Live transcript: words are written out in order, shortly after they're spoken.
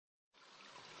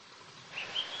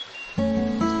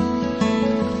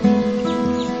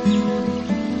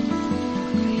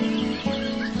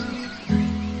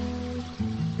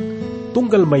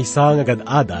Tunggal maysa nga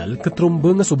agad-adal katrumbo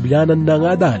nga subyanan na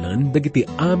nga adalan dagiti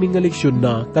aming nga leksyon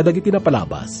na kadagiti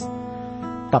napalabas.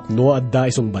 Tapno adda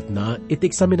isungbat na iti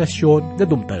eksaminasyon nga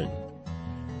dumteng.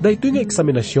 Daytoy nga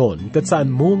eksaminasyon kat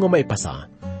saan mo nga maipasa,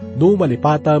 no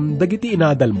malipatam dagiti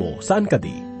inadal mo saan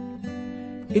kadi.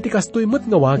 Iti kastoy met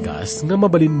nga wagas nga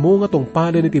mabalin mo nga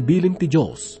tungpalen iti bilin ti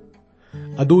Diyos.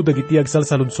 Adu dagiti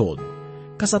agsalsalunsod,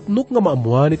 kasatnok nga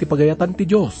maamuan iti pagayatan ti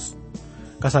Diyos.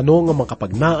 Kasano nga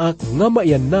makapagnaak nga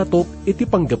maiyan natok iti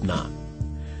panggap na.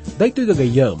 Daytoy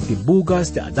gagayam ti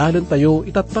bugas ti adalan tayo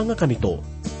itatanga kanito.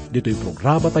 Dito'y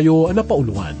programa tayo ang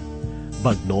napauluan.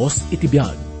 Bagnos iti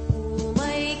biyag.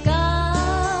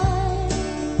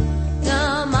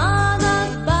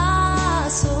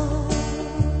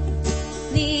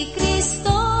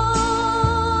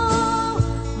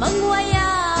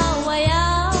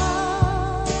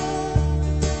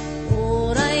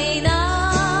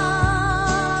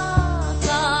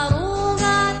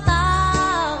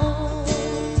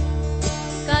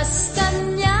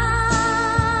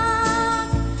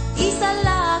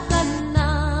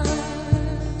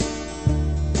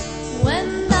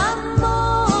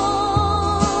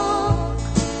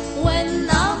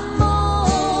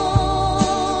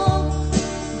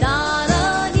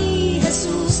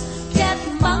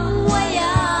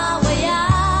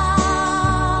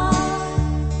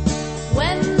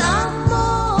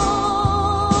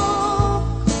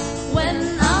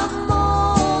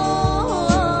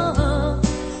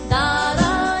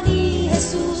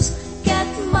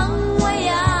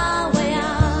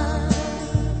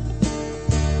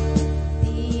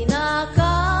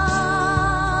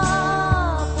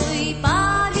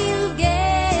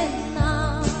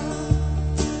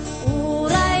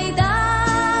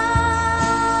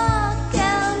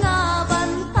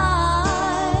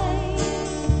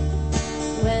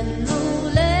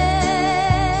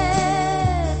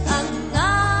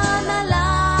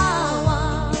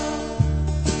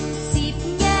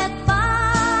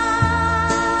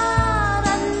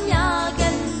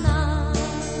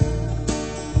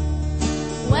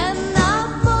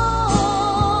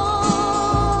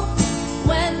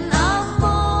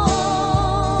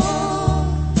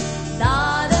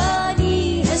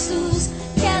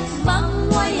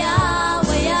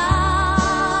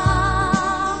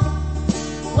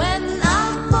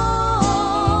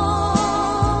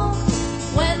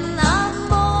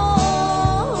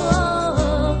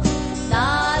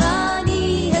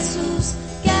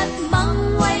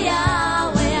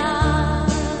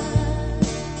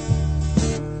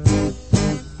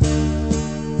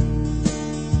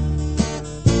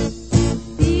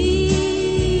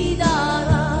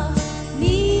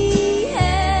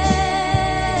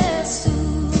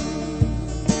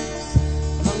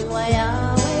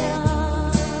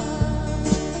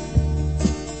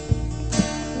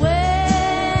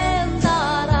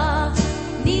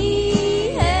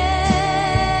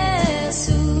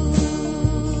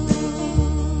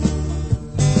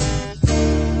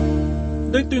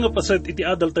 Dito nga pasad iti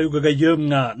adal tayo gagayem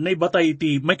nga naibatay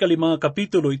iti may kalimang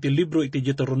kapitulo iti libro iti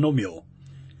Deuteronomio.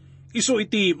 Isu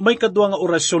iti may kadwa nga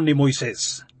orasyon ni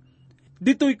Moises.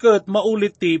 Dito'y kat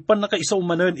maulit ti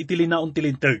panakaisaumanan iti linaon ti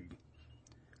linteg.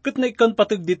 Kat naikan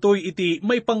patag dito'y iti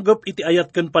may panggap iti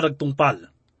ayat kan paragtungpal.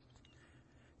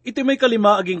 Iti may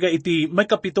kalima aging ga iti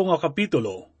may kapito nga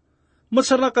kapitulo,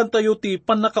 masarakan tayo ti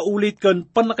panakaulit kan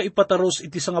panakaipataros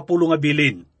iti sangapulo nga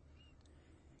bilin.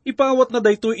 Ipawat na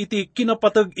dayto iti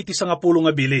kinapatag iti sangapulo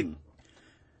nga bilin.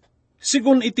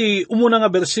 Sigun iti umuna nga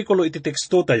bersikulo iti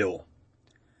teksto tayo.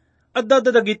 At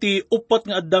dadadag iti upat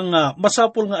nga addang nga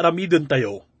masapul nga aramiden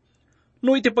tayo.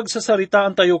 No iti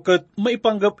pagsasaritaan tayo ket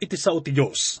maipanggap iti sao ti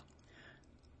Diyos.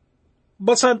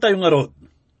 Basahan tayo nga rod.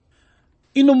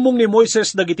 Inummong ni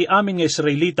Moises dagiti amin nga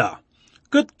Israelita,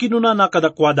 ket kinunana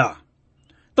kadakwada.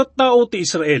 Tattao ti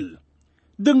Israel,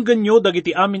 denggan nyo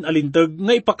dagiti amin alinteg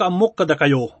nga ipakaamok kada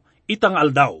kayo, itang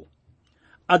aldaw.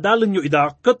 Adalan nyo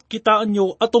ida, ket kitaan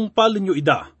nyo atong palen nyo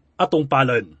ida, atong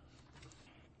palen.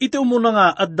 Iti umuna nga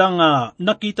addang nga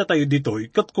nakita tayo ditoy,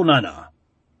 ket kunana.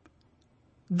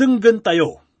 Denggan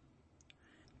tayo.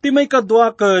 Ti may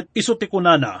kadwa ket isu ti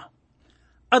kunana.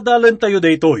 Adalan tayo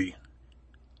daytoy.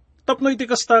 Tapno iti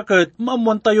kasta ket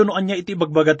maamuan tayo no anya iti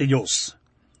bagbaga ti Diyos.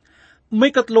 May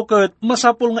katlo ket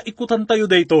masapul nga ikutan tayo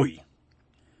daytoy.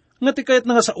 Nga ti kayat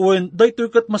nga sa uwen,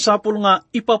 daytoy ket masapul nga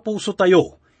ipapuso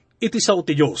tayo, iti sao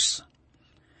ti Diyos.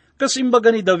 Kasimbaga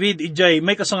ni David ijay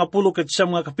may kasangapulo ket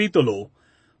siyam nga kapitulo,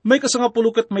 may kasangapulo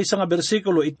ket may nga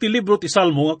bersikulo iti libro ti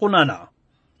Salmo nga kunana.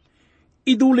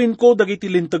 Idulin ko dagiti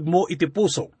linteg mo iti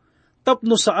puso,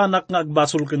 tapno sa anak nga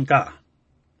agbasol ken ka.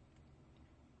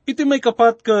 Iti may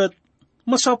kapat ket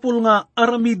masapul nga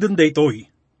aramiden daytoy.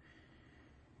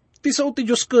 Ti sao ti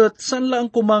Diyos ket saan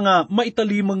lang kumanga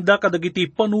maitalimang da kadagiti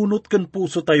panunot ken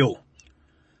puso tayo.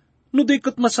 No di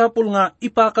ket masapul nga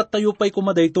ipakat tayo pa'y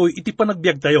kumadaytoy iti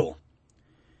panagbiag tayo.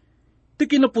 Ti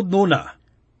kinapudno na,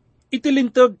 iti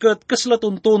lintag ket kasla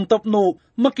tunton tapno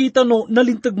makita no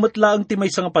nalintag matlaang ti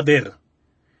maysa nga pader.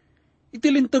 Iti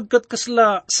lintag ket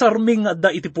kasla sarming nga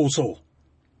adda iti puso.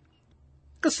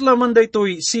 Kasla man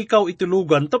daytoy sikaw iti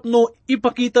lugan tapno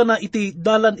ipakita na iti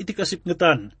dalan iti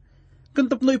kasipngetan. Ken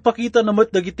tapno ipakita na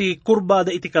met dagiti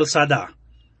kurbada iti kalsada.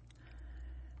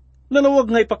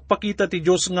 Nalawag nga ipakpakita ti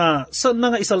Diyos nga saan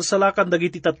na nga isalsalakan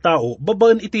dagiti tattao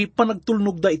babaan iti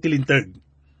panagtulnog da iti lintag.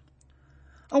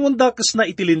 Awan dakas na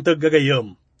iti lintag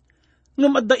gagayam.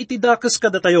 Ngam adda iti dakas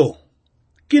kada tayo.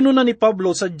 Kinuna ni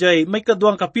Pablo sadyay may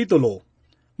kaduang kapitulo,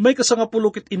 may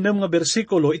kasangapulukit inem nga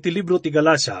bersikulo iti libro ti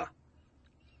Galacia.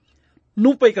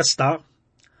 Nupay kasta,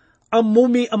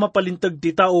 ammumi ang mapalintag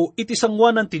ti tao iti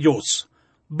sangwanan ti Diyos,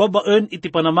 babaen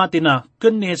iti panamati na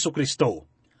ken ni Hesukristo.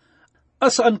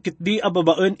 Asaan kitdi a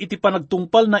babaen iti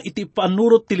panagtungpal na iti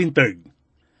panurot ti lintag.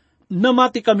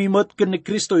 Namati kami met ken ni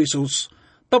Kristo Jesus,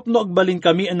 tapno agbalin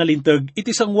kami ang nalintag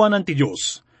iti sangwanan ti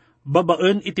Diyos,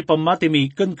 babaen iti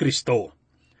pamatimi ken Kristo.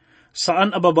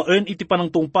 Saan a babaen iti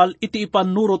panangtungpal iti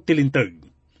ipanurot ti lintag.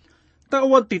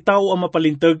 Tawad ti tao ang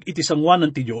mapalintag iti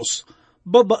sangwanan ti Diyos,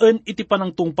 babaen iti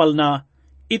panangtungpal na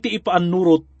iti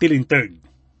ipaannurot ti lintag.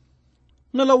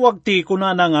 Nalawag ti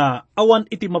kunana nga awan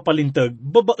iti mapalintag,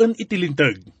 babaen iti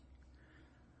lintag.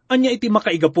 Anya iti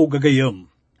makaigapo gagayam.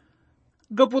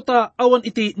 Gaputa awan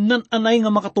iti nananay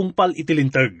nga makatungpal iti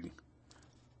lintag.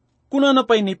 Kunana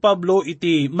pa'y ni Pablo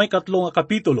iti may 3 nga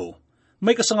kapitulo,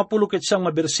 may kasangapuluket siyang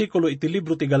nga bersikulo iti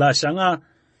libro ti Galacia nga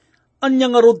anya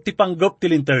nga rod ti panggap ti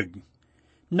lintag.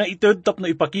 Na ited tapno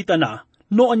ipakita na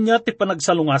no anya ti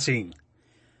panagsalungasing.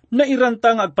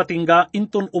 Nairanta nga agpatingga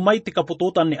inton umay ti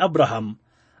kapututan ni Abraham,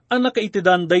 anak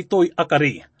kaitidan daytoy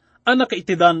akari, anak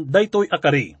kaitidan daytoy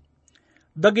akari.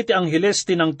 Dagiti angheles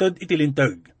tinangted iti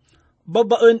lintag,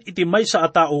 babaen iti maysa a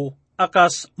tao,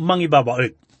 akas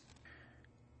mangibabaet.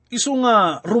 Isu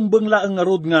nga rumbeng laeng nga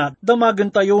rod nga damagen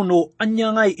tayo no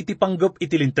anya ngay iti panggap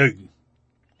iti lintag.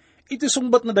 Iti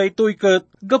sungbat na daytoy ket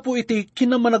gapu iti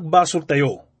kinamanagbasol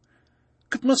tayo.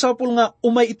 Ket masapul nga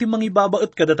umay iti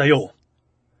mangibabaet kada tayo.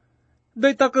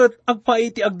 Dayta ket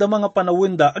agpaiti agdama nga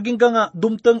panawenda agingga nga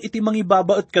dumteng iti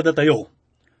mangibabaet kada tayo.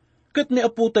 Ket ni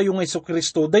Apo tayo nga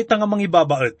Hesukristo dayta nga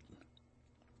mangibabaet.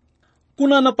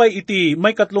 Kunana pay iti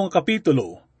may 3 nga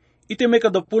kapitulo, iti may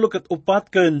 24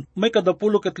 ken may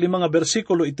 25 nga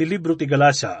bersikulo iti libro ti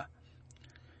Galacia.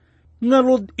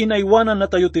 Ngarod inaywanan na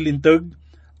tayo ti lintag,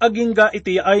 agingga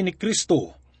iti yaay ni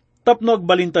Kristo, tapno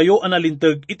agbalin tayo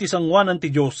analintag iti sangwanan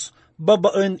ti Diyos,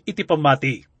 babaen iti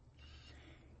pamati.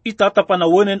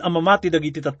 Itatapanawanen ang mamati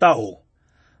dagiti tattao,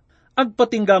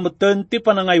 agpatinggamutten ti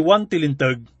panangaywan ti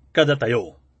lintag kada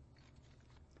tayo.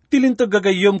 Ti lintag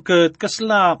gagayom ket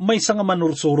kasla may nga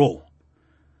manursuro.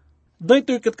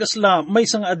 Daytoy ket kasla may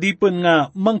nga adipen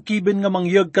nga mangkiben nga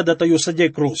mangyag kada tayo sa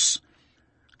krus.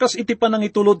 Kas iti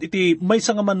panangitulod iti may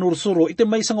nga manursuro iti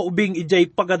may nga ubing ijay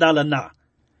pagadalan na.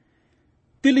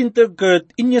 Ti lintag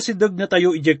ket inya sidag na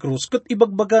tayo ijay krus ket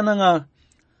ibagbaga na nga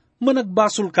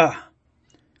managbasol ka.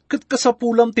 Ket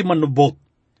kasapulam ti manubot.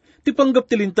 Ti panggap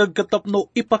ti lintag ket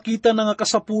tapno ipakita na nga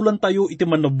kasapulan tayo iti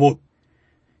manubot.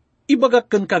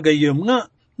 Ibagak ken kagayem nga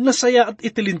nasaya at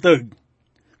iti lintag.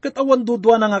 Ket awan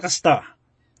dudwa na nga kasta.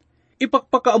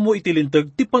 Ipakpakaamo iti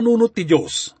lintag ti panunot ti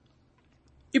Dios.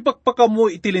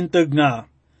 Ipakpakaamo iti lintag nga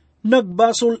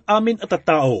nagbasol amin at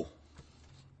tao.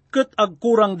 Ket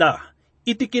agkurang da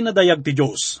iti kinadayag ti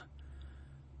Dios.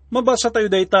 Mabasa tayo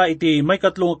dayta iti may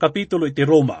 3 nga kapitulo iti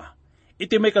Roma.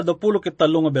 Iti may 23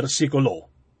 nga bersikulo.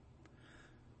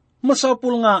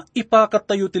 Masapul nga ipakat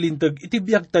tayo ti lintag iti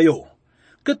biag tayo,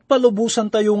 ket palubusan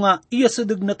tayo nga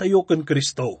iyasadeg na tayo ken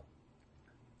Kristo.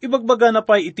 Ibagbaga na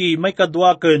pay iti may 2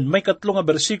 ken may 3 nga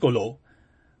bersikulo,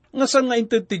 nga saan nga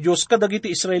inted ti Diyos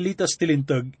kadagiti Israelitas ti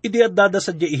lintag, idi addada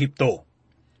sa Ehipto.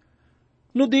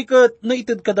 No di ket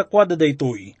naited kadakwada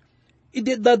daytoy,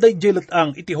 idi addada jelet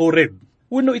ang iti Horeb,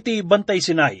 wenno iti Bantay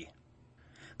Sinai.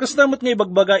 Kasdamat nga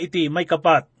ibagbaga iti may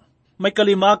 4, may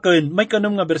 5 ken may 6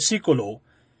 nga bersikulo,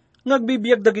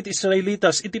 ngagbibiyag dagiti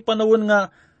Israelitas iti panawon nga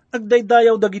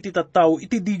agdaydayaw dagiti tattao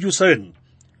iti didyusen.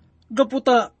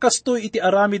 Gaputa kastoy iti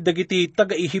aramid dagiti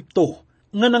taga-Ehipto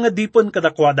nga nangadipen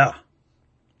kadakwada.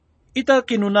 Ita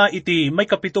kinuna iti may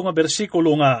 7 nga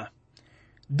bersikulo nga,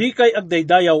 di kay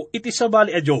agdaydayaw iti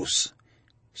sabali a Diyos,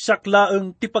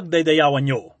 saklaeng ti pagdaydayawan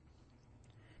nyo.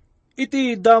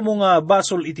 Iti damo nga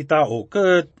basol iti tao,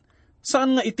 ket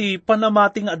Saan nga iti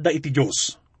panamati nga adda iti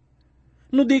Diyos?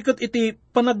 No di ket iti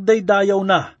panagdaydayaw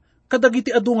na,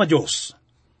 kadagiti adu nga Diyos.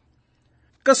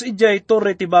 Kas ijay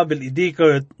Torre ti Babel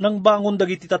idiket nang bangon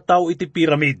dagiti tattao iti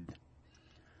piramid.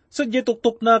 Sadya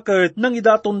tuktok na ket nang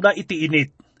idatonda iti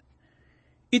init.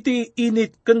 Iti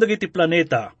init ken dagiti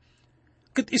planeta,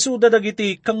 ket isuda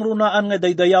dagiti kangrunaan nga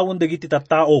daydayawon dagiti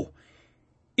tattao,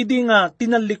 idi nga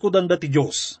tinallikudan da ti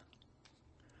Diyos.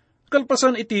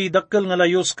 Kalpasan iti dakkel nga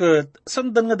layos ket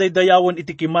sandan nga daydayawon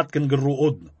iti kimat ken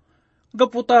geruod,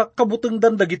 gaputa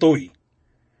kabutengdan dagitoy.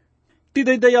 Ti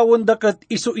daydayawon da ket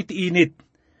isu iti init,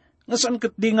 nga saan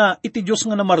ket di nga iti Diyos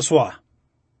nga namarswa.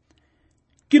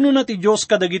 Kinuna ti Diyos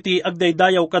kadagiti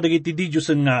agdaydayaw kadagiti di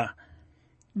Diyosen nga,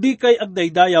 di kay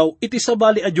agdaydayaw iti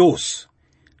sabali a Diyos,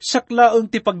 saklaeng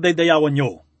ti pagdaydayawan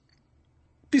nyo.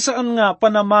 Ti saan nga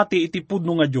panamati iti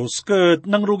pudno nga Diyos, ket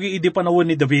nangrugi idi panawon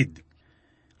ni David.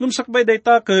 Ngumsakbay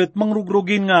dayta ket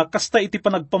mangrugrugin nga kasta iti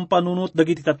panagpampanunot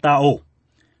dagiti tattao.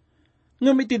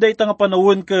 Ngem iti dayta nga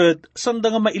panawon ket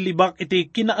sanda nga mailibak iti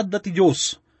kinaadda ti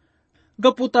Diyos,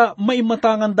 gaputa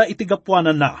maimatangan da iti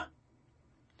gapwanan na.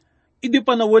 Idi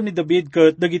panawon ni David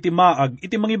ket dagiti maag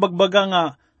iti mangibagbaga nga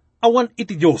awan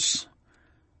iti Diyos.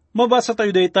 Mabasa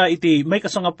tayo dayta iti may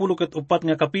 14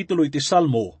 nga kapitulo iti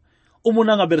Salmo,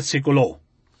 umuna nga bersikulo.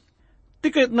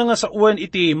 Tiket na nga sa uwan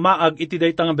iti maag iti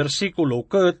dayta nga bersikulo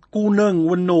ket kuneng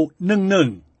wenno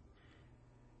nengneng.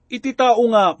 Iti tao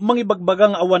nga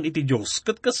mangibagbaga nga awan iti Diyos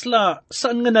ket kasla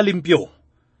saan nga nalimpyo.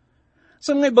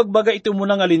 Saan nga ibagbaga iti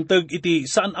umuna nga linteg iti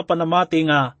saan a panamati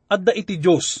nga adda iti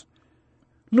Diyos.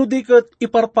 No di ket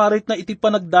iparparit na iti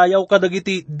panagdayaw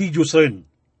kadagiti di Diyosen.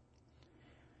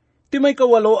 Ti may 8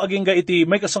 aging ga iti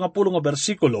may 10 nga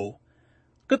bersikulo,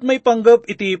 ket may panggap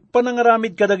iti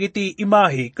panangaramid kadagiti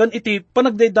imahe ken iti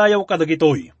panagdaydayaw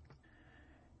kadagitoy.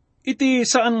 Iti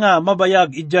saan nga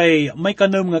mabayag ijay may 6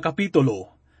 nga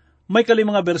kapitulo, may 5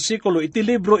 nga bersikulo iti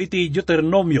libro iti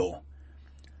Deuteronomio.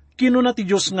 Kinuna ti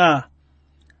Diyos nga,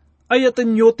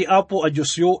 ayaten nyo ti Apo a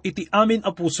Diyos yo iti amin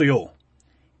a puso yo,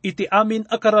 iti amin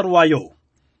a kararwayo,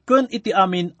 ken iti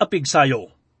amin a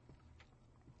pigsayo.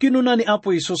 Kinuna ni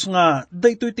Apo Isus nga,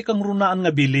 daytoy ti kangrunaan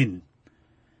nga bilin.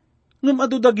 Ngem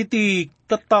adu dagiti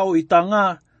tattao ita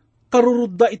nga,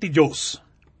 karurudda iti Diyos.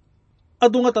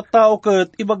 Adu nga tattao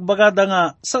ket ibagbagada nga,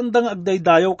 sanda nga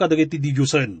agdaydayaw kadagiti di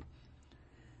Diyosen.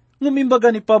 Ngem imbaga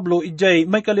ni Pablo, ijay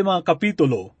may 5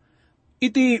 kapitulo,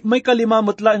 iti may 5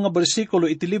 nga bersikulo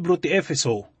iti libro ti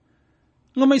Efeso,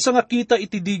 nga may nga kita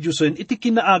iti di Diyosen iti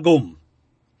kinaagom.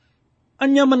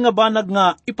 Anyaman nga banag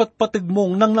nga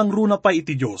ipatpatigmong nang langruna pa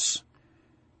iti Diyos.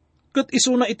 Ket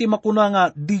isuna iti makuna nga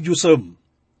di Diyosem.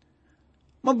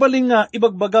 Mabaling nga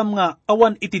ibagbagam nga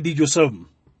awan iti di Diyosem.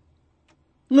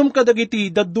 Ngem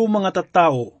kadagiti daddu mga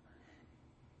tattao,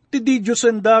 ti di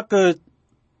Diyosen da ket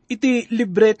iti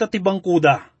libreta ti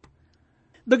bangkuda.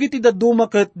 Dagiti daddu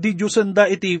ket di Diyosen da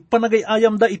iti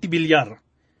panagayayam da iti bilyar.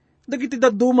 Dagiti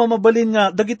daduma mabalin nga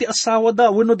dagiti asawa da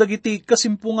wenno dagiti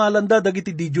kasimpungalan da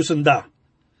dagiti di Diyosen da.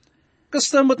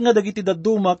 Kastamat nga dagiti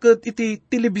daduma ket iti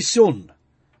telebisyon.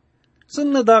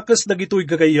 San nadakas dagitoy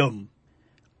gagayam.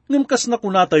 Ngem kas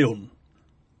nakunatayon,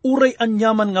 uray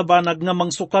anyaman nga banag nga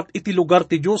mangsukat iti lugar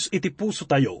ti Dios iti puso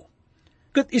tayo.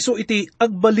 Ket iso iti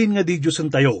agbalin nga di Diyosen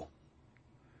tayo.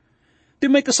 Ti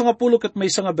may 10 ket may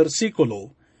 1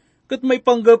 bersikulo, ket may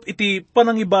panggap iti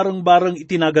panangibareng-bareng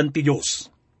itinagan ti Dios.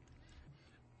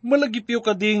 Malagipyo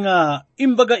kadi nga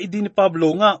imbaga idi ni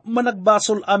Pablo nga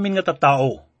managbasol amin nga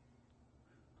tattao.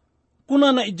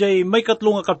 Kuna na ijay may 3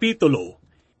 nga kapitulo,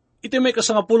 iti may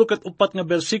 14 nga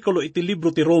bersikulo iti libro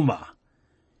ti Roma.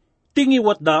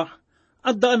 Tingiwat da,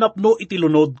 adda anapno iti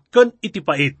lunod ken iti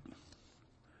pait.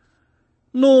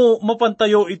 No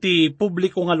mapantayo iti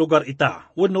publiko nga lugar ita,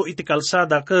 wenno iti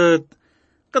kalsada ket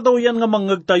kadawyan nga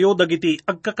mangegtayo dagiti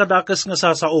agkakadakas nga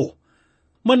sasao,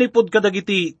 manipod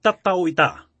kadagiti tattao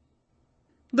ita.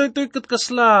 Daytoy ket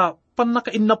kasla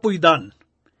pannakainnapoydan.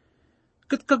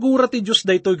 Ket kagura ti Diyos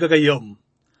daytoy gagayom.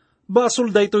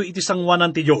 Basol daytoy iti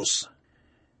sangwanan ti Diyos.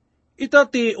 Ita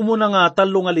ti umuna nga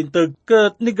 3 nga linteg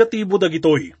ket negatibo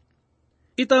dagitoy.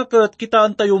 Ita ket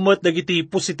kitaan tayo met dagiti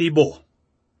positibo.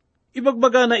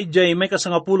 Ibagbaga na ijay may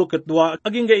 10 ket 2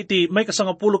 aging ga iti may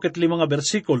 10 ket 5 nga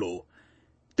bersikulo.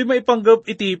 Ti maipanggep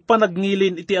iti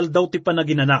panagnilin iti aldaw ti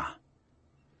panaginana.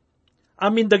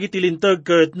 Amin dagiti linteg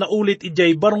ket naulit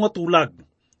ijay baro nga tulag.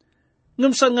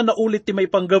 Ngem saan nga naulit ti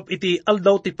maipanggep iti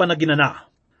aldaw ti panaginana.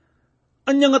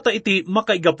 Anya nga ta iti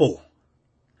makaigapo.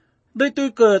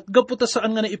 Daytoy ket gaputa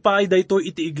saan nga naipaay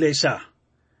daytoy iti iglesia.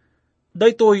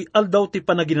 Daytoy aldaw ti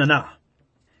panaginana.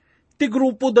 Ti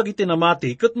grupo dagiti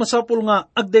namati ket masapul nga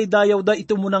agdaydayaw da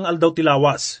iti munang aldaw ti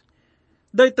lawas.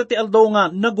 Dahil ti aldaw nga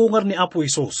nagungar ni Apo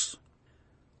Isus.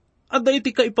 At da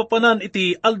iti kaipapanan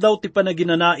iti aldaw ti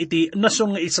panaginana iti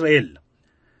nasyon nga Israel.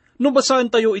 No basaan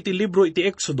tayo iti libro iti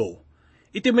Exodo,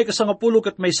 iti may kasangapulo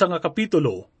ket may nga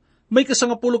kapitulo, may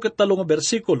kasangapulo ket 3 nga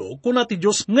bersikulo, kuna ti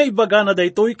Diyos nga ibaga na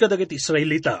daytoy kadagiti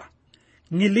Israelita.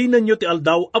 Ngilinan nyo ti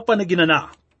aldaw a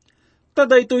panaginana. Ta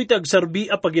daytoy ti agsarbi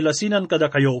a pagilasinan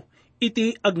kada kayo,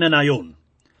 iti agnanayon.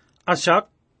 Asyak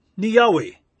ni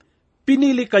Yahweh,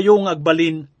 pinili kayo nga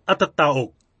agbalin at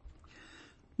tattaog.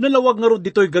 Nalawag nga rod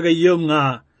dito'y gagayem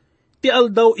nga, ti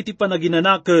aldaw iti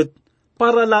panaginanaket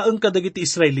para laeng kadagiti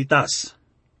Israelitas.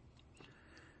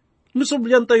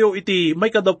 Nusublyan tayo iti may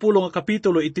 10 nga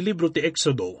kapitulo iti libro ti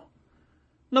Exodo.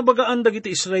 Nabagaan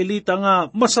dagiti Israelita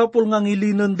nga masapul nga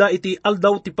ngilinan da iti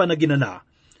aldaw ti panaginana.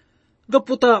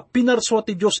 Gaputa pinarswa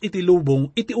ti Diyos iti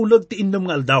lubong iti ulag ti innem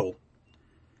nga aldaw.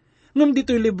 Ngam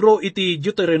dito'y libro iti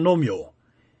Deuteronomio,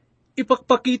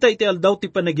 ipakpakita iti aldaw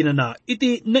ti panaginana,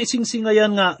 iti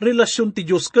naisingsingayan nga relasyon ti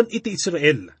Diyos ken iti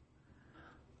Israel.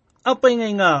 Apay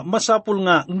ngay nga masapul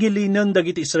nga ngilinan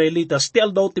dagiti Israelitas ti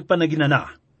aldaw ti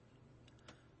panaginana.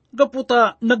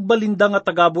 Gaputa nagbalinda nga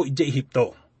tagabo iti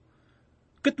Ehipto.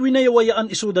 Ket winayawayaan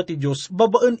isuda ti Diyos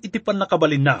babaan iti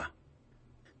pannakabalin na.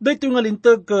 Daytoy nga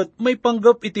linteg ket may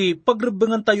panggap iti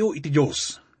pagrebengan tayo iti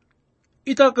Diyos.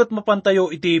 Itaket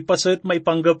mapantayo iti paset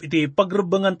maipanggap iti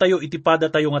pagrebengan tayo iti pada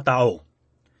tayo nga tao.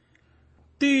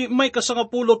 Ti may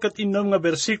kasangapulo ket 6 nga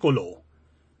bersikulo,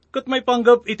 ket may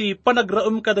panggap iti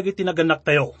panagraem kadagiti naganak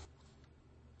tayo.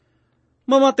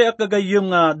 Mamati ak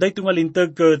gagayem nga dayto nga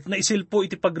linteg ket naisilpo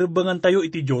iti pagrebengan tayo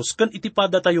iti Dios ken iti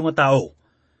pada tayo nga tao.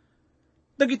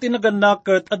 Dagiti naganak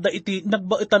ket adda iti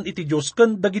nagbaetan iti Dios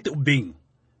ken dagiti ubing.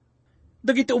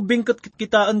 Dagiti ubing ket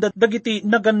kitaan da dagiti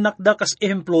naganak da kas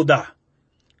ehemplo da.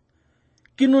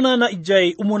 Kinuna na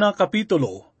ijay umuna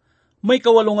kapitulo, may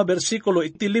 8 nga bersikulo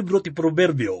iti libro ti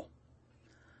Proverbio.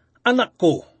 Anak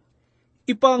ko,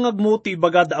 ipangag mo ti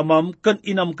ibagada amam ken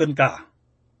inamken ka.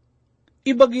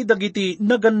 Ibagi dagiti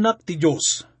naganak ti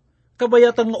Diyos,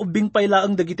 kabayatan nga ubing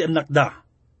paylaang dagiti anak da.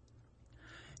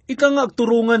 Ika nga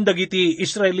agturungan dagiti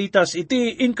Israelitas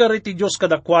iti inkari ti Diyos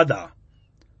kadakwada,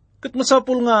 ket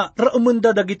masapul nga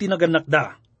raumenda dagiti naganak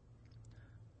da.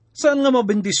 Saan nga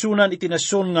mabendisyonan iti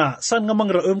nasyon nga, saan nga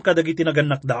mangraem kadagiti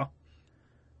naganak da?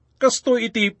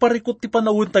 Kastoy iti parikot ti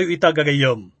panawon tayo ita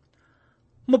gagayam.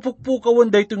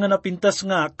 Mapukpukawan dayto nga napintas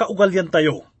nga kaugalyan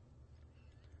tayo.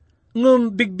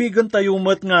 Ngem bigbigan tayo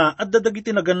met nga adda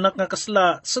dagiti naganak nga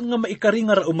kasla saan nga maikari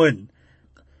nga raumen.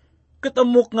 Ket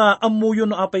amok nga amuyo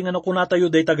no apay nga nakuna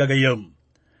tayo dayta gagayam.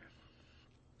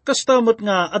 Kastamot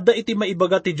nga adda iti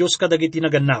maibaga ti Dios kadagiti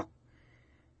naganak.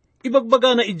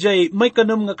 Ibagbaga na ijay may 6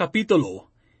 nga kapitulo,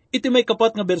 iti may 4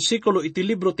 nga bersikulo iti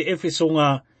libro ti Efeso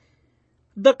nga,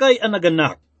 dakay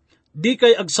anaganak, di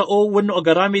kay agsao wenno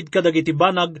agaramid kadagiti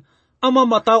banag, ama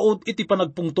mataod iti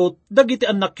panagpungtot, dagiti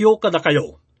anakyo kada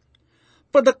kayo.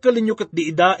 Padakkalin nyo ket di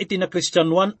ida iti na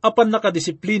Kristyanuan apan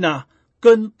nakadisiplina,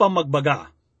 ken pamagbaga.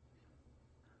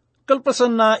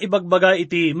 Kalpasan na ibagbaga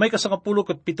iti may 17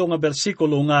 nga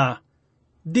bersikulo nga,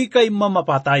 di kay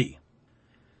mamapatay.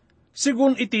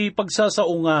 Sigun iti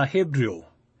pagsasao nga Hebreo,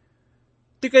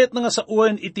 ti kayat nga sa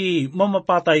uwan iti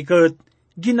mamapatay ket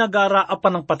ginagara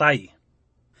apan ng patay.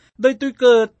 Daytoy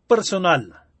ket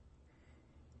personal.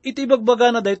 Iti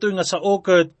bagbaga na daytoy nga sao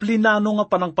ket plinano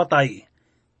nga panang patay,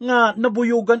 nga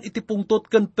nabuyugan iti pungtot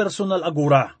ken personal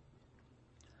agura.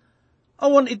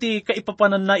 Awan iti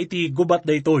kaipapanan na iti gubat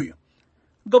daytoy.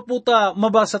 Gaputa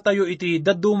mabasa tayo iti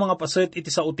daddu mga paset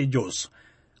iti sao ti Dios.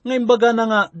 Ngayon baga na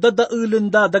nga dadaulen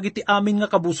da dagiti amin nga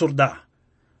kabusor da.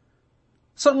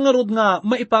 Saan nga rod nga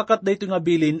maipakat da ito nga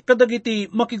bilin kadagiti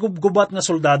makigubgubat nga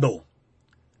soldado.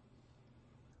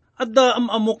 Adda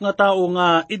amok nga tao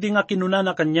nga idi nga kinuna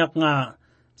na kanyak nga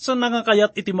saan nga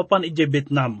kayat iti mapan iti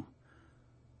Vietnam.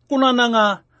 Kuna na nga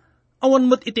awan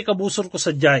mo't iti kabusor ko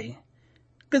sa jay.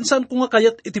 Kansan ko nga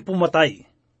kayat iti pumatay.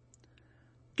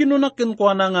 Kinunakin ko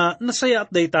na nga nasaya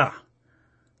at dayta.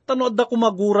 Tano adda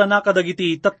kumagura na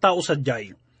kadagiti tattao sa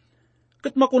jay.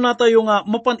 Ket makuna tayo nga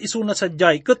mapan isuna sa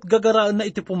jay ket gagaraan na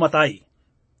iti pumatay.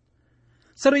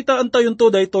 Saritaan tayon to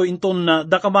dayto inton na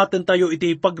dakamaten tayo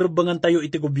iti pagrebengan tayo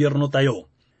iti gobyerno tayo.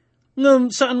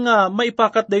 Ngem saan nga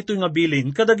maipakat dayto nga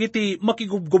bilin kadagiti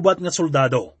makigubgubat nga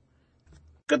soldado.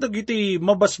 Kadagiti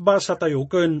mabasbasa tayo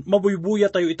ken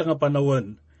mabuybuya tayo ita nga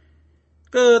panawon.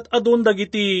 Ket adun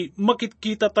dagiti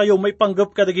makitkita tayo may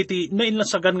panggap kadagiti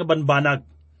nainlasagan nga banbanag.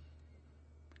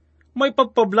 May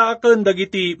pagpablaaken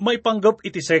dagiti may panggap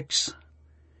iti sex.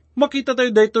 Makita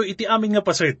tayo dayto iti amin nga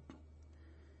paset.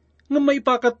 Nga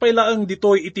maipakat pailaang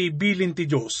ditoy iti bilin ti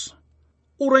Diyos.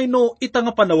 Uray no ita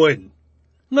nga panawon.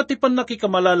 nga ti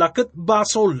panakikamalala ket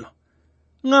basol,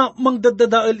 nga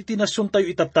mangdadadaal iti nasyon tayo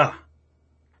itata.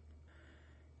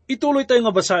 Ituloy tayo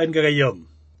nga basahin gagayam.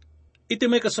 Iti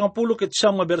may 10 ket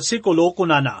siyam nga bersikulo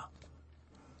kunana.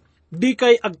 Di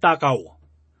kay agtakaw.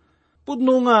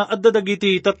 Pudno nga at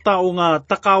dadagiti tattao nga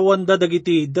takawan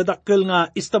dadagiti dadakkel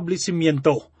nga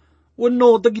establishmento,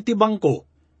 wenno dagiti bangko,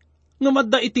 nga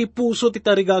madda iti puso ti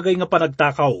tarigagay nga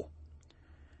panagtakaw.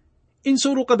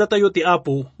 Insuro kada tayo ti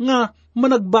Apo nga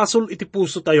managbasol iti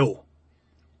puso tayo.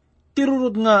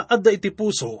 Tirurod nga adda iti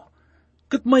puso,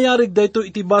 ket mayarig dayto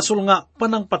iti basol nga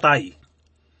panangpatay.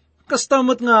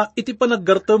 Kastamat nga iti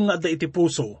panaggartem nga adda iti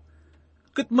puso,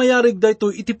 ket mayarig dayto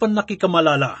iti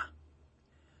panakikamalala.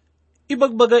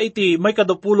 Ibagbaga iti may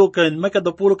 20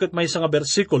 ket may 1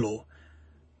 bersikulo,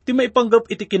 ti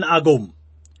maipanggap iti kinaagom.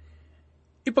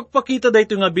 Ipagpakita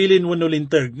dayto nga bilin wenno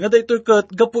linteg, nga dayto ket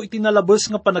gapu iti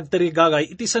nalabes nga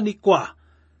panagtarigagay iti sanikwa,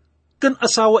 ken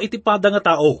asawa iti pada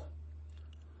nga tao.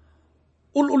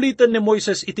 Ululitan ni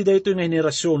Moises iti dayto nga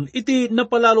henerasyon, iti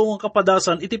napalalo nga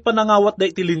kapadasan iti panangawat da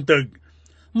iti linteg,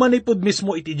 manipod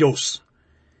mismo iti Diyos.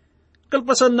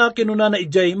 Kalpasan na kinuna na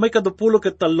ijay may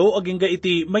 23 aging ga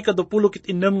iti may 26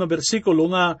 nga bersikulo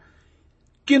nga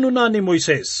kinuna ni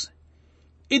Moises.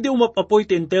 Idi umapapoy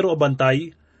ti entero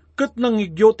abantay, ket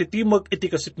nangigyo ti timag iti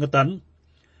kasipngatan,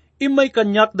 imay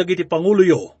kanyak dagiti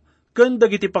panguloyo, ken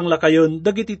dagiti panglakayon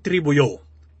dagiti tribuyo.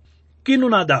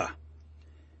 Kinunada,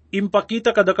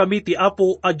 impakita kada kami ti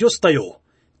Apo a Diyos tayo,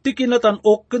 ti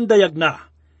kinatanok ken dayag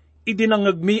na,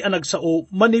 idinangagmi a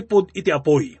nagsao manipod iti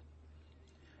apoy.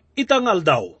 Itangal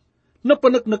daw,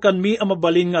 napanaknakan mi a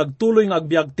mabalin nga agtuloy nga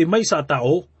agbiag ti maysa a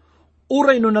tao,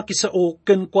 uray no nakisao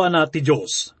ken kuana ti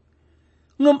Diyos.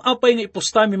 Ngam apay nga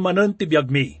ipustami manen ti biag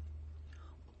mi.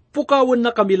 Pukawan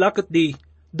na kami laket di,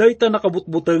 dayta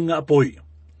nakabutbuteng nga apoy.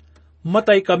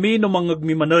 Matay kami no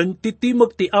mangagmi manen ti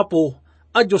timag ti Apo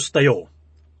a Diyos tayo.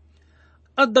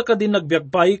 Adda ka din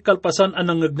nagbiagpay kalpasan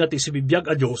anangag na ti sibibiyag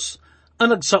a Diyos, a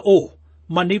nagsao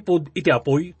manipod iti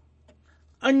apoy.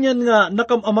 Anyan nga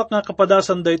nakamamak nga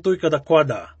kapadasan daytoy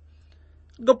kadakwada.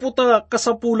 Gaputa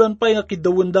kasapulan pa'y nga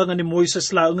kidawenda nga ni Moises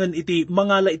laengen iti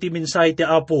mangala iti mensahe ti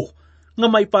Apo nga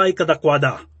may paay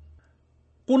kadakwada.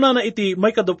 Kuna na iti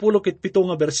may 27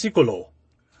 nga bersikulo,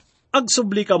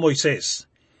 agsubli ka Moises,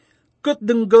 ket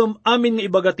denggem amin nga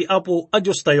ibaga ti Apo a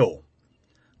Diyos tayo.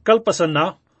 Kalpasan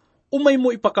na, umay mo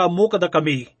ipakamo kada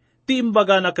kami, ti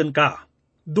imbaga na ken ka,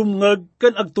 dumngeg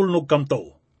ken agtulnog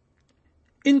kamto.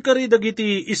 Inkari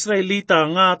dagiti Israelita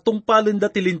nga tungpalen da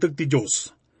tilintag ti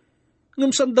Diyos. Ngam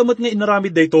sandamat nga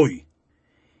inaramid daytoy.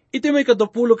 Iti may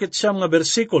 29 nga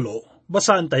bersikulo,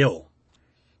 basaan tayo.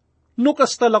 No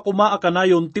kasta la kumaa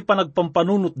kanayon ti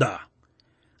panagpampanunot da.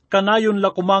 Kanayon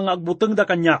la kuma nga agbuteng da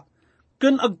kanyak,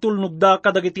 ken agtulnog da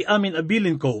kadagiti amin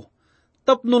abilin ko,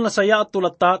 tapno nasaya at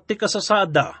tulata ti kasasaad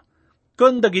da,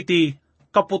 ken dagiti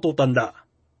kapututan da.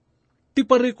 Ti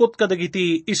parikot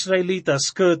kadagiti Israelitas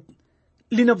ket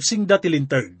linabsing dati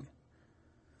linteg.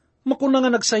 Makuna nga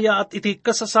nagsaya at iti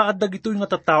kasasaad dagitoy nga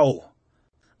tattao.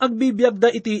 Agbibiyag da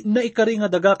iti naikari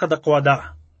nga daga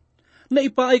kadakwada.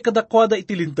 Naipaay kadakwada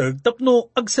iti linteg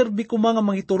tapno agserbi ko mga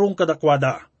mangiturong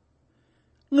kadakwada.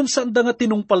 Ngam saan da nga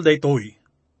tinungpal da itoy.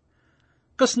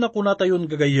 Kas na kuna tayon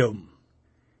gagayam.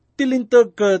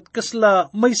 Tilinteg ket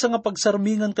kasla may nga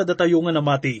pagsarmingan kada tayo nga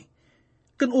namati.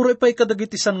 Ken uray pa'y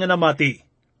kadagitisan nga namati.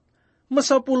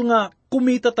 Masapul nga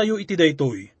kumita tayo iti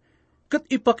daytoy, ket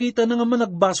ipakita na nga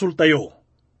managbasol tayo.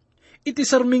 Iti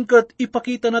sarming ket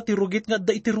ipakita na ti rugit nga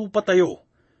da iti rupa tayo.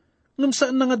 Ngam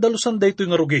saan na nga dalusan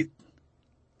daytoy nga rugit?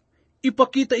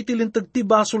 Ipakita iti linteg ti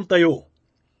basol tayo.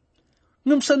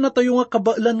 Ngam saan na tayo nga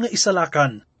kabaalan nga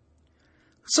isalakan?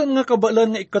 Saan nga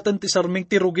kabaalan nga ikatan ti sarming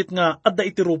ti rugit nga adda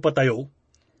iti rupa tayo?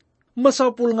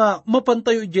 Masapul nga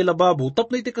mapantayo iti lababo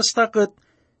tapno iti kastaket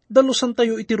dalusan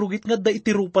tayo iti rugit nga da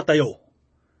iti rupa tayo.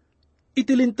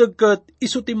 Iti linteg ket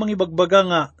isu ti mangibagbaga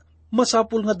nga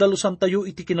masapul nga dalusan tayo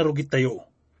iti kinarugit tayo.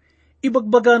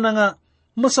 Ibagbaga na nga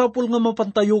masapul nga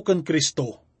mapantayo ken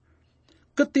Kristo.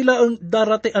 Ket tila ang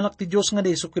darate anak ti Dios nga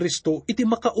ni Jesu-Kristo iti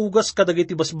makaugas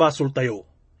kadagiti basbasol tayo.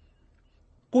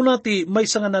 Kunati may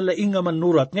nga nalaing nga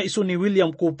manurat nga isu ni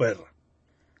William Cooper.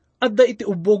 Adda iti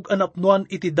ubog anapnuan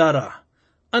iti dara,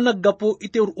 anaggapo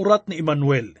iti ururat ni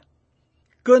Emmanuel.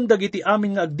 Ken dagiti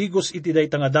amin nga agdigos iti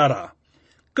dayta nga dara,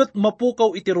 ket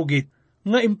mapukaw iti rugit,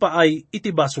 nga impaay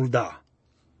iti basulda.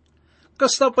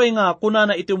 Kastapay nga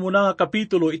kunana iti muna nga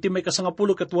kapitulo iti may 18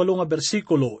 nga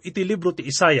bersikulo iti libro ti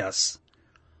Isaias.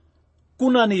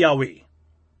 Kuna ni Yahweh,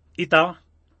 ita,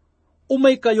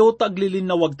 umay kayo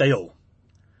taglilinawag tayo.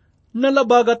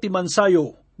 Nalabaga ti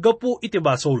mansayo, gapu iti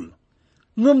basol.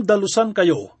 Ngem dalusan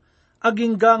kayo,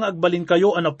 Agingga nga agbalin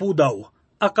kayo anapudaw,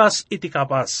 akas iti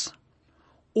kapas.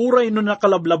 Uray no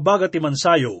nakalablabaga ti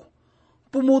mansayo,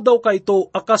 pumudaw ka ito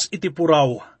akas iti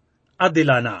puraw,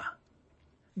 adilana.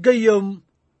 Gayem,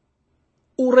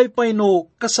 uray pay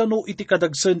no kasano iti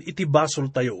kadagsen iti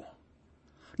basol tayo.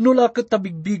 Nula ket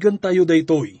tabigbigan tayo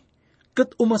daytoy,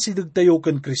 ket umasidag tayo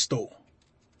ken Kristo.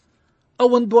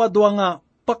 Awan dua-dua nga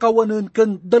pakawanen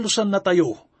ken dalusan na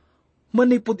tayo,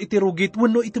 manipod iti rugit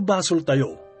wenno iti basol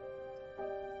tayo.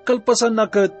 Kalpasan na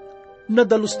ket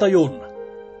nadalus tayon,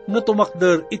 nga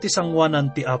tumakder iti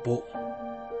sangwanan ti Apo.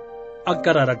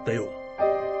 Agkararag tayo.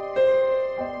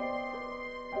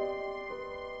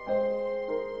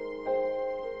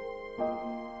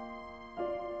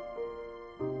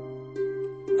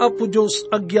 Apo Diyos,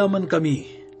 agyaman kami.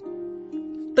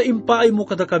 Taimpaay mo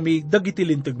kada kami, dagiti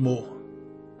linteg mo.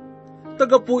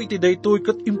 Taga po iti daytoy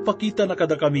kat impakita na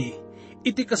kada kami,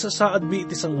 iti kasasaad mi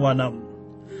iti sangwanam.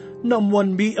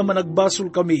 Naamuan mi ang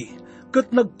managbasol kami, kat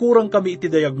nagkurang kami iti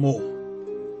dayag mo.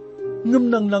 Ngem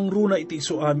nang nangruna iti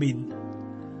iso amin.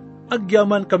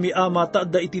 Agyaman kami ama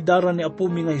taadda iti dara ni Apo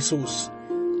mi nga Jesus,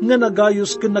 nga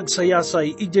nagayos ken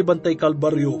nagsayasay ije bantay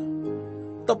Kalbaryo.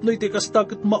 Tapno iti kasta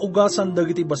ket maugasan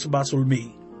dagiti basbasol mi.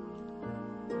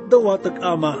 Dawatag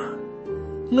ama,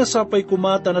 nga sapay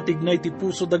kumata na tignay ti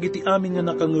puso dagiti amin nga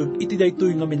nakangeg iti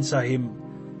daytoy nga mensahim,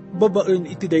 babaen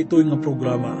iti daytoy nga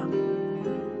programa.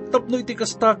 Tapno iti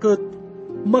kasta ket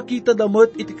makita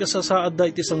damet iti kasasaad da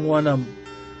iti sangwanam,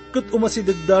 ket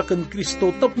umasidegda ken Kristo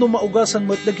tapno maugasan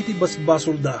met dagiti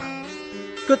basbasol da,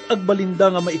 ket agbalinda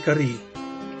nga maikari,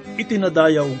 iti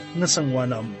nadayaw nga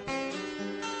sangwanam.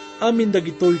 Amin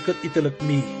dagitoy ket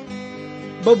italekmi,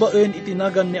 babaen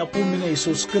itinagan ni Apo mi nga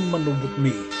Isus ken manubot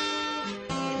mi.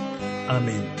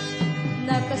 Amen.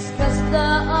 Nakaskas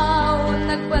daaw,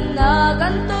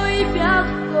 nagpanagan to'y biyak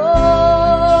ko.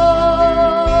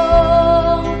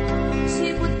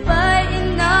 Sipot pa'y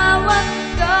inawat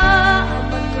ka,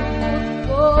 manubot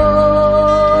ko.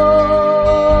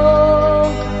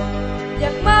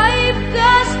 Yak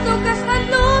maibgas, tugas na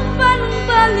lupan,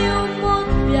 baliw mo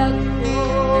biyak ko.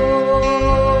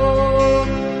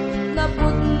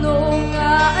 Naputno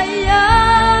nga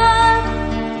ayan,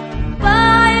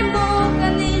 pa'y mo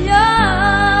kaniyan.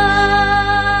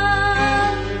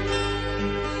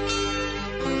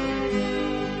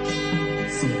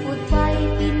 Sipot pa'y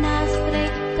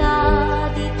pinastrek ka,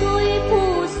 dito'y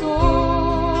puso.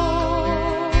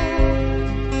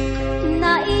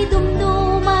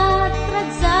 Naidumdumat,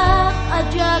 ragsak,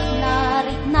 adyag,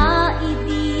 narik na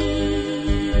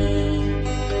ibig.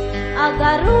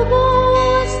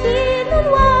 Agarubos,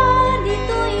 tinulwa,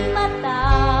 dito'y mata.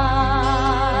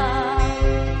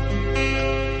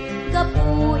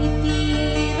 Gapu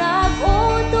itirag,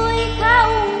 o to'y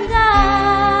kaungga.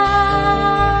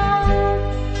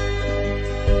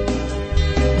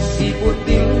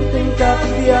 Siputing tingkat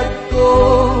biyag ko,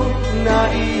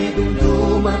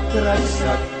 naidumdumat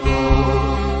ragsak ko.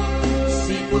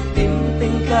 Siputing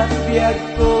tingkat biyag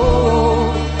ko,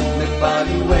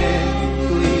 nagpaliwen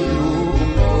to'y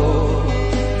lumo.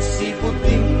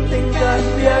 Siputing tingkat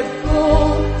biyag ko,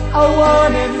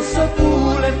 awanen sa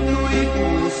pulan to'y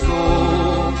puso.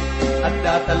 At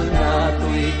datal na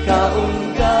to'y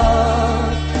kaungga.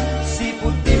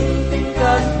 Siputing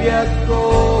tingkat biyag ko,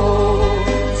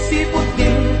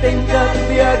 siputing tingkat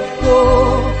biyag ko,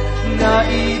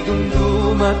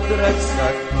 naidumdumat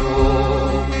ragsak ko.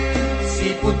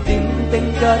 Siputing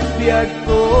tingkat biyag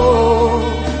ko,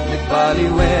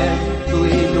 nagpaliwen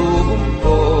to'y lubong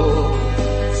ko.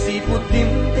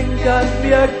 Siputing tingkat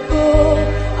biyag ko,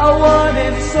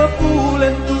 awanen sa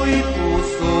pulan to'y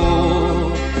puso.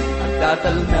 At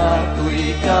datal na to'y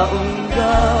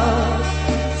kaungga.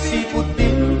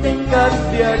 Siputing tingkat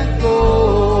biyag ko,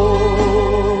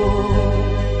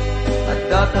 at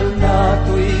datal na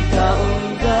to'y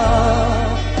kaungga.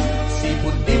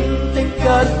 Siputing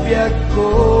tingkat biyag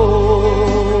ko,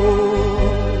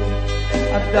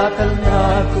 at datal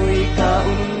na to'y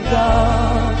kaungga.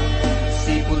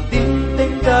 Siputing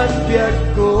tingkat biyag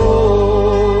ko.